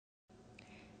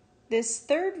This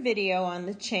third video on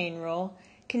the chain rule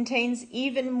contains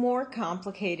even more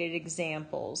complicated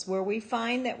examples where we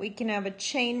find that we can have a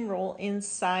chain rule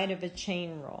inside of a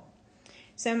chain rule.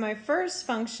 So my first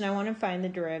function I want to find the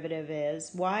derivative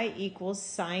is y equals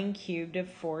sine cubed of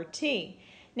 4t.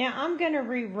 Now I'm going to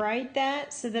rewrite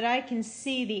that so that I can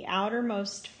see the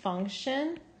outermost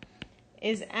function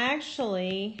is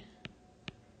actually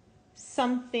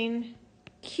something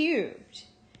cubed.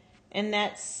 And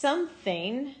that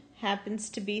something happens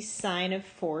to be sine of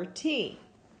 4t.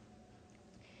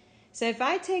 So if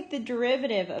I take the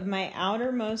derivative of my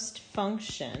outermost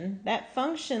function, that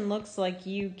function looks like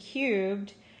u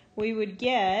cubed, we would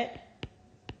get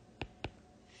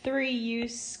 3u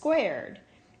squared.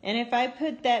 And if I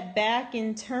put that back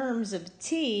in terms of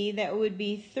t, that would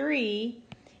be 3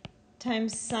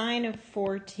 times sine of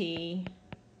 4t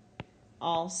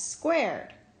all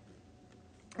squared.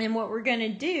 And what we're going to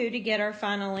do to get our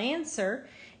final answer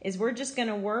is we're just going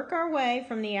to work our way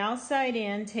from the outside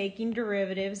in, taking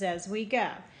derivatives as we go.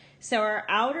 So our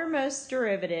outermost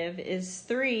derivative is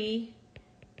 3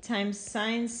 times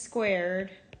sine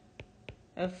squared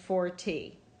of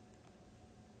 4t.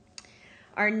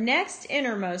 Our next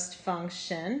innermost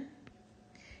function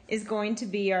is going to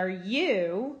be our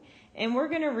u, and we're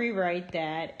going to rewrite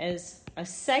that as a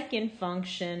second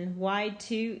function,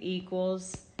 y2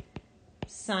 equals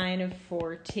sine of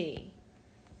 4t.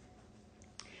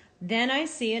 Then I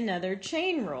see another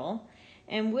chain rule,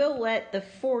 and we'll let the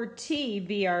 4t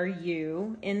be our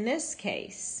u in this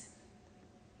case.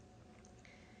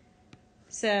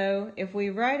 So if we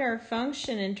write our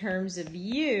function in terms of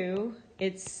u,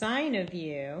 it's sine of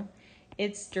u,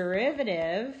 its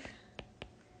derivative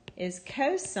is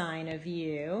cosine of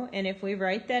u, and if we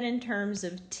write that in terms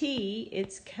of t,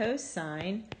 it's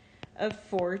cosine of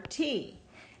 4t.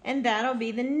 And that'll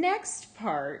be the next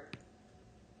part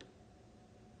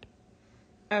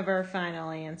of our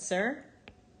final answer.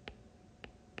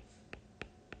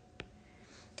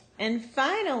 And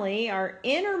finally, our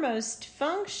innermost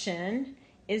function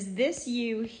is this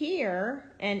u here,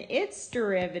 and its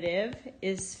derivative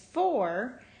is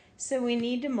 4, so we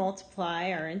need to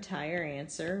multiply our entire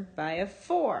answer by a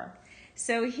 4.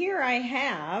 So here I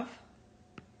have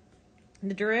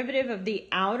the derivative of the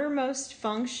outermost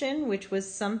function, which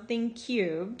was something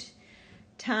cubed,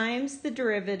 times the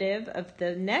derivative of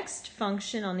the next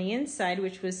function on the inside,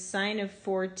 which was sine of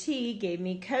 4t, gave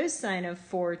me cosine of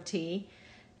 4t,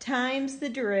 times the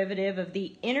derivative of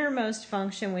the innermost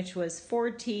function, which was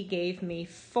 4t, gave me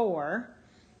 4.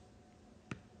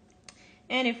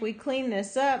 And if we clean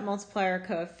this up, multiply our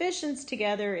coefficients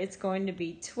together, it's going to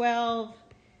be 12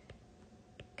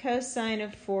 cosine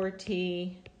of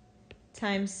 4t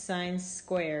times sine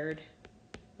squared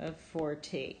of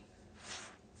 4t.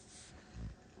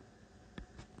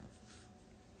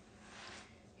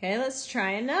 Okay, let's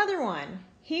try another one.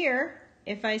 Here,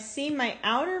 if I see my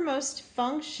outermost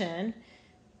function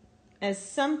as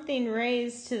something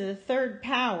raised to the third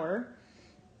power,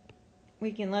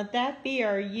 we can let that be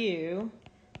our u.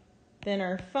 Then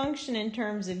our function in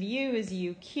terms of u is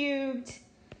u cubed.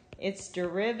 Its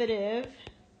derivative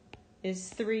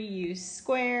is 3u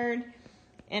squared.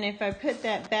 And if I put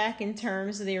that back in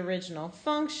terms of the original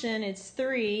function, it's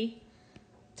 3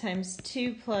 times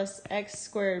 2 plus x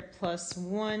squared plus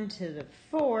 1 to the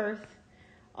 4th,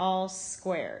 all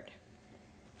squared.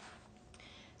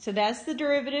 So that's the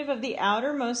derivative of the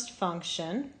outermost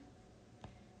function.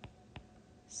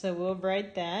 So we'll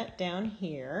write that down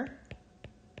here.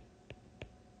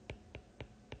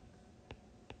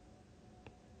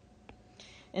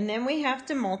 And then we have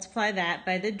to multiply that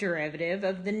by the derivative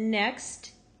of the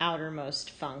next outermost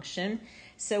function.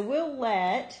 So we'll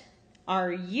let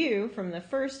our u from the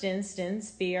first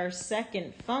instance be our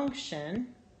second function.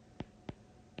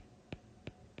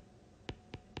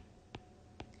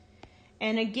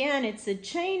 And again, it's a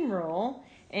chain rule.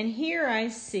 And here I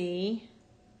see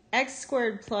x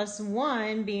squared plus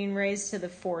 1 being raised to the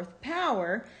 4th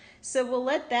power. So we'll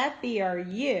let that be our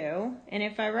u. And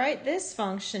if I write this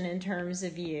function in terms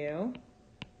of u,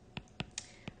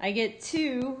 I get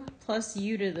 2 plus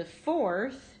u to the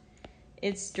 4th.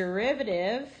 Its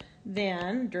derivative,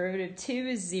 then, derivative 2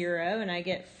 is 0, and I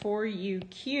get 4u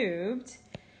cubed.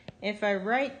 If I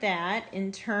write that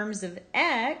in terms of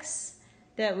x,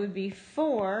 that would be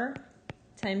 4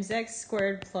 times x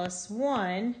squared plus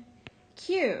 1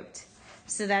 cubed.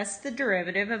 So that's the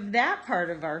derivative of that part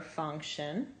of our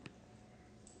function.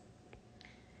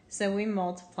 So we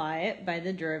multiply it by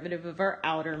the derivative of our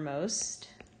outermost.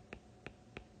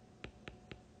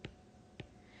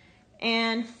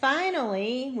 And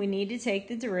finally, we need to take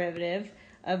the derivative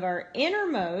of our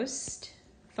innermost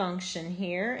function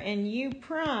here, and u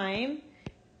prime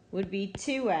would be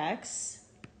 2x.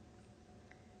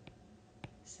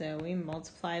 So we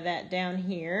multiply that down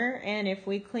here, and if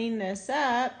we clean this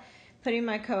up, putting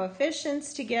my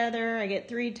coefficients together, I get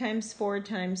 3 times 4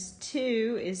 times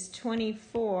 2 is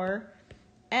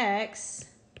 24x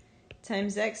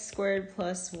times x squared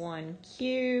plus 1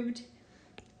 cubed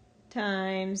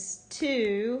times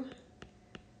 2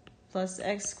 plus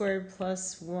x squared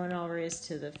plus 1 all raised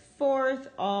to the 4th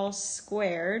all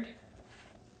squared.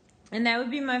 And that would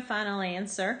be my final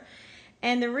answer.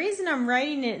 And the reason I'm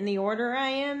writing it in the order I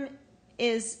am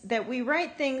is that we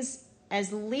write things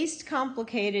as least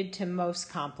complicated to most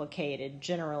complicated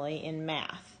generally in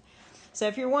math. So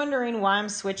if you're wondering why I'm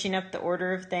switching up the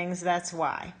order of things, that's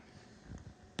why.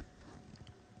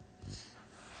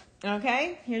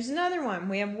 Okay, here's another one.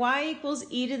 We have y equals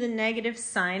e to the negative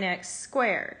sine x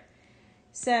squared.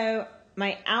 So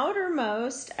my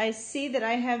outermost, I see that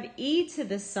I have e to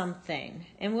the something,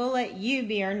 and we'll let u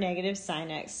be our negative sine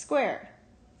x squared.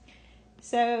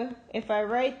 So if I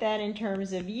write that in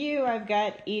terms of u, I've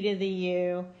got e to the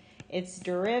u. Its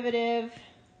derivative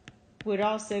would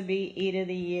also be e to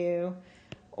the u,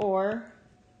 or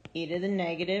e to the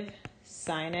negative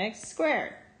sine x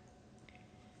squared.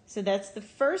 So that's the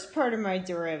first part of my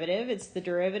derivative. It's the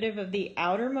derivative of the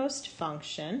outermost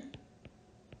function.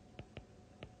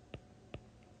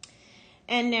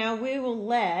 And now we will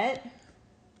let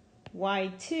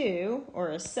y2, or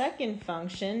a second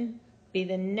function, be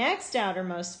the next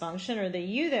outermost function, or the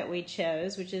u that we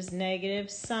chose, which is negative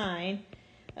sine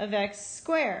of x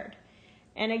squared.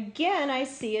 And again, I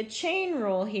see a chain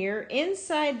rule here.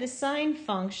 Inside the sine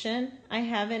function, I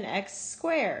have an x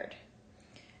squared.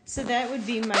 So that would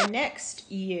be my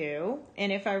next u.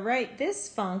 And if I write this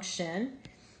function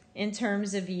in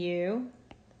terms of u,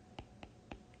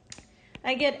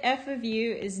 I get f of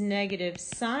u is negative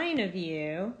sine of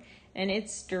u, and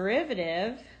its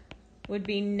derivative would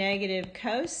be negative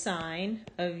cosine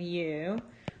of u,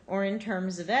 or in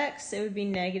terms of x, it would be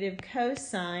negative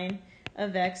cosine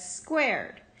of x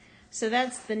squared. So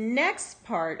that's the next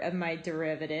part of my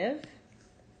derivative.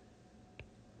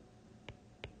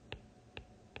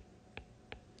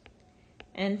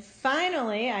 And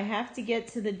finally, I have to get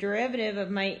to the derivative of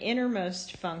my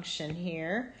innermost function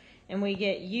here, and we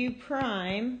get u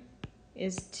prime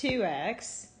is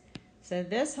 2x. So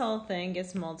this whole thing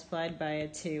gets multiplied by a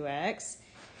 2x.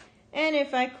 And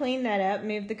if I clean that up,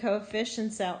 move the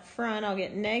coefficients out front, I'll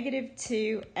get negative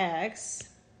 2x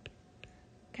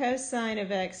cosine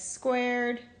of x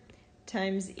squared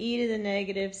times e to the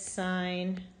negative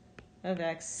sine of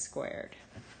x squared.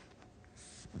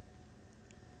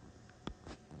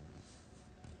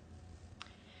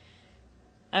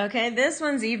 Okay, this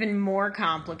one's even more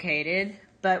complicated,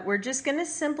 but we're just going to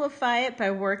simplify it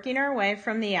by working our way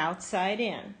from the outside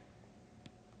in.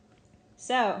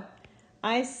 So,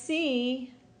 I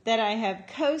see that I have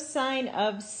cosine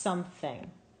of something.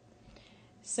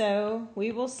 So,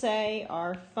 we will say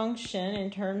our function in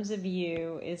terms of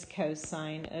u is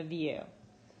cosine of u.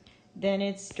 Then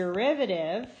its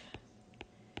derivative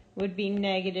would be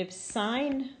negative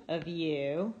sine of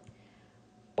u,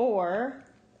 or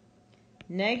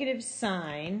negative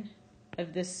sine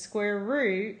of the square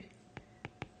root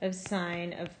of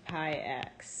sine of pi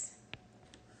x.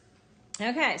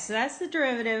 Okay, so that's the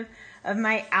derivative of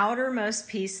my outermost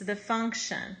piece of the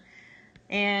function.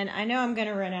 And I know I'm going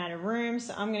to run out of room,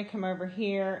 so I'm going to come over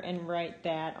here and write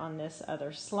that on this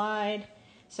other slide.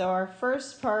 So our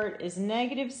first part is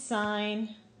negative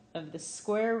sine of the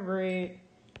square root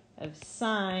of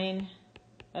sine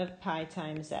of pi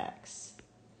times x.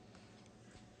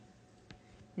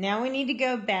 Now we need to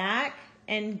go back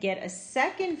and get a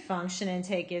second function and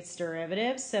take its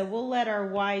derivative. So we'll let our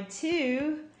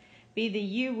y2 be the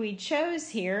u we chose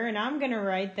here, and I'm going to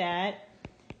write that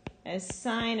as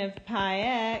sine of pi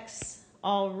x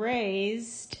all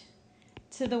raised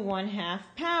to the 1/2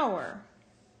 power.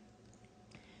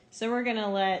 So we're going to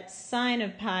let sine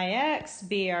of pi x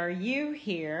be our u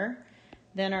here.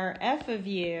 Then our f of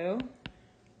u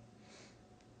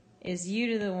is u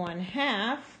to the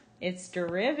 1/2. Its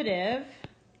derivative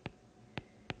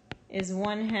is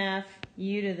 1/2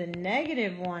 u to the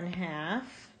negative 1/2.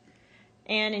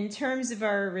 And in terms of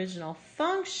our original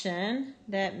function,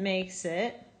 that makes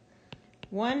it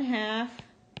 1/2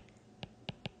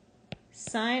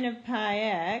 sine of pi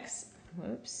x,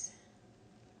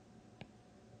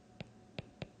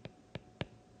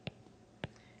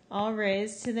 all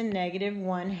raised to the negative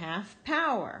 1/2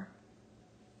 power.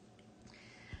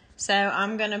 So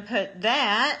I'm going to put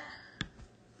that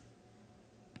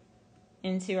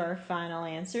into our final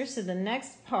answer. So the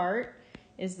next part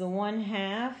is the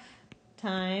 1/2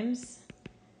 times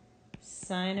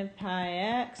sine of pi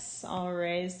x, all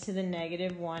raised to the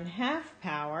negative 1/2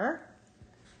 power.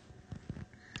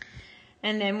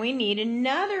 And then we need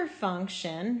another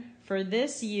function for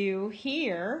this u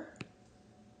here.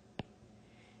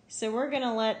 So we're going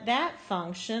to let that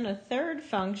function, a third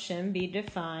function, be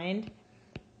defined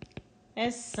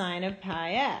as sine of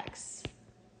pi x.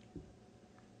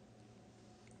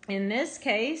 In this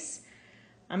case,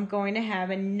 I'm going to have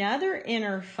another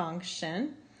inner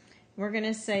function. We're going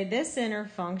to say this inner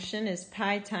function is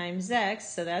pi times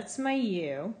x, so that's my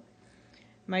u.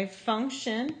 My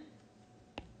function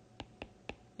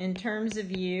in terms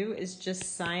of u is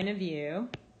just sine of u.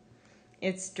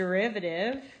 Its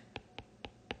derivative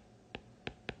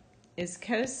is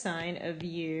cosine of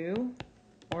u,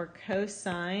 or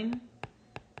cosine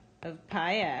of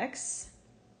pi x.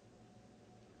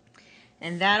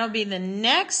 And that'll be the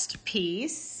next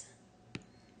piece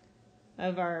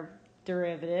of our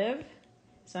derivative.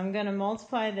 So I'm going to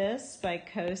multiply this by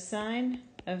cosine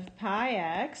of pi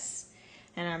x.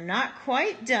 And I'm not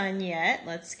quite done yet.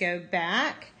 Let's go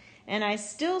back. And I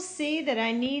still see that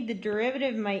I need the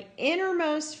derivative of my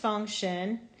innermost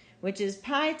function, which is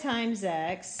pi times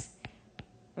x.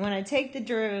 When I take the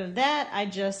derivative of that, I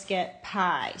just get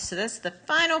pi. So that's the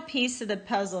final piece of the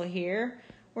puzzle here.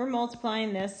 We're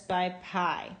multiplying this by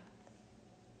pi.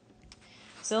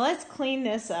 So let's clean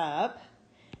this up.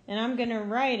 And I'm going to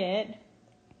write it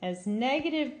as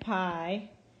negative pi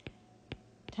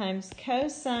times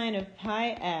cosine of pi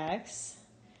x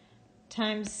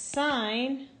times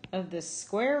sine of the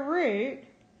square root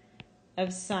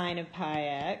of sine of pi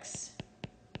x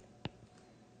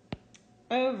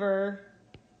over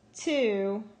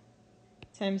 2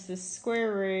 times the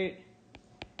square root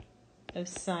of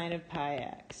sine of pi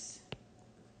x.